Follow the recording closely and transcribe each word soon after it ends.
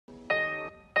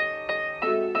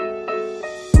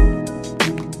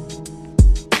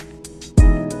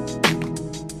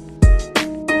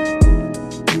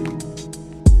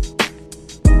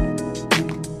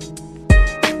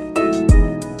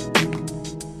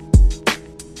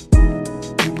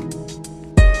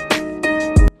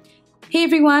Hey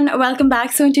everyone, welcome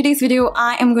back. So in today's video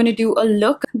I am going to do a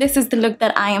look. This is the look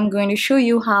that I am going to show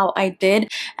you how I did,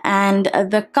 and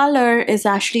the color is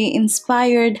actually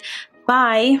inspired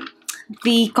by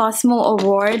the Cosmo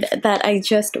Award that I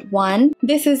just won.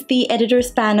 This is the Editors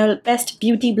Panel Best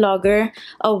Beauty Blogger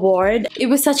Award. It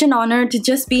was such an honor to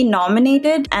just be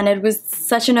nominated, and it was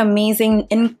such an amazing,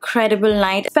 incredible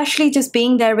night, especially just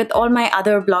being there with all my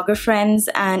other blogger friends,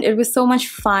 and it was so much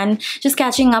fun just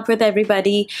catching up with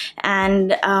everybody.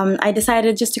 And I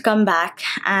decided just to come back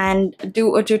and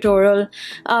do a tutorial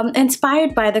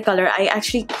inspired by the color. I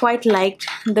actually quite liked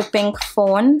the pink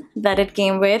phone that it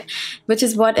came with, which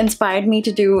is what inspired me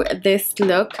to do this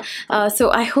look.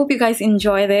 So I hope you guys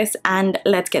enjoy this, and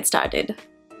let's get started.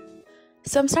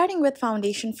 So I'm starting with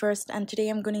foundation first, and today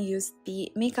I'm going to use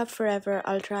the Makeup Forever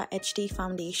Ultra HD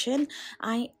foundation.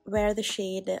 I wear the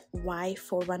shade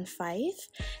Y415,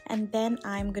 and then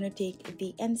I'm going to take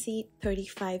the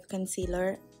NC35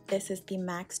 concealer. This is the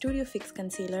M.A.C Studio Fix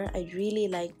concealer. I really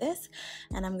like this,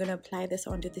 and I'm going to apply this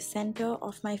onto the center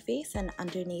of my face and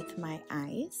underneath my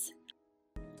eyes.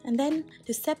 And then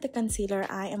to set the concealer,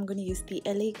 I am going to use the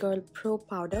LA Girl Pro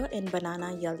Powder in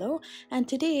Banana Yellow. And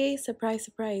today, surprise,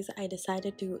 surprise, I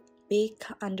decided to bake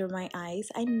under my eyes.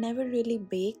 I never really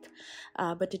bake,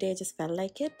 but today I just felt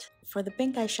like it. For the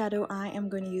pink eyeshadow, I am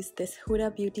going to use this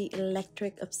Huda Beauty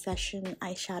Electric Obsession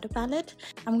eyeshadow palette.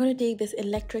 I'm going to take this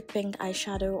electric pink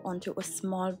eyeshadow onto a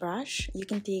small brush. You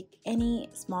can take any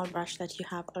small brush that you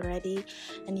have already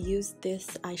and use this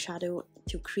eyeshadow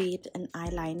to create an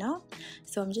eyeliner.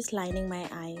 So I'm just lining my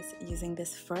eyes using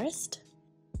this first.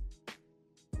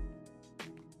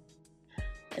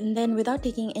 And then without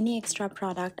taking any extra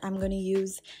product, I'm going to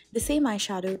use the same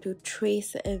eyeshadow to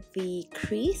trace the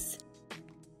crease.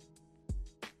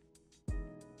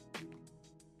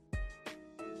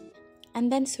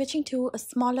 And then switching to a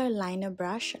smaller liner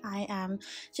brush, I am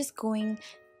just going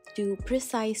to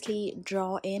precisely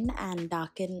draw in and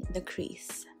darken the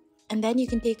crease. And then you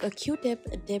can take a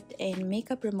Q-tip dipped in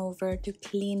makeup remover to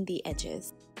clean the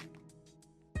edges.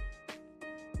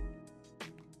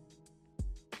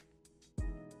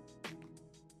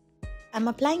 I'm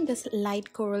applying this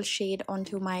light coral shade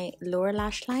onto my lower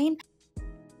lash line.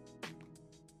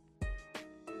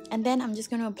 And then I'm just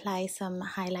going to apply some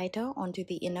highlighter onto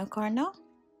the inner corner.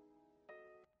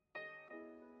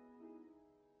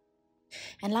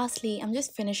 And lastly, I'm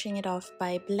just finishing it off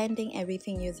by blending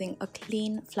everything using a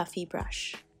clean, fluffy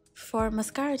brush. For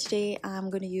mascara today, I'm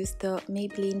going to use the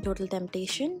Maybelline Total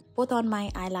Temptation, both on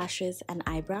my eyelashes and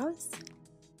eyebrows.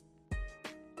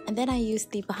 And then I use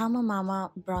the Bahama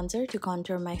Mama Bronzer to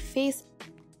contour my face.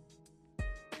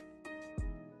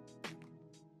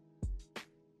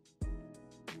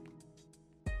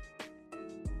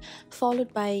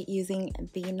 Followed by using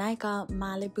the Nykaa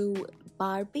Malibu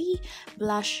Barbie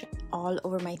blush all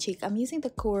over my cheek. I'm using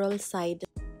the coral side.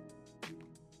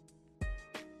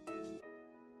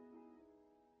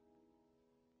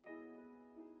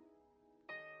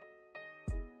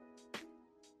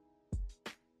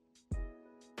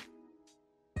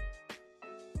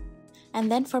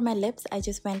 And then for my lips, I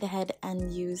just went ahead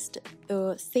and used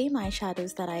the same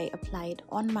eyeshadows that I applied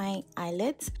on my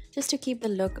eyelids just to keep the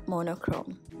look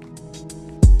monochrome.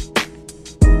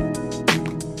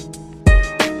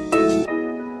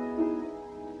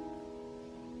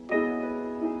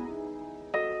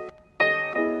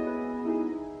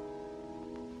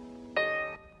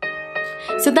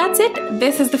 So that's it.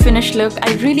 This is the finished look.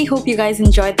 I really hope you guys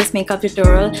enjoyed this makeup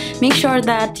tutorial. Make sure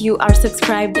that you are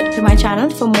subscribed to my channel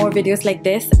for more videos like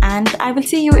this, and I will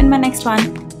see you in my next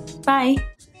one. Bye!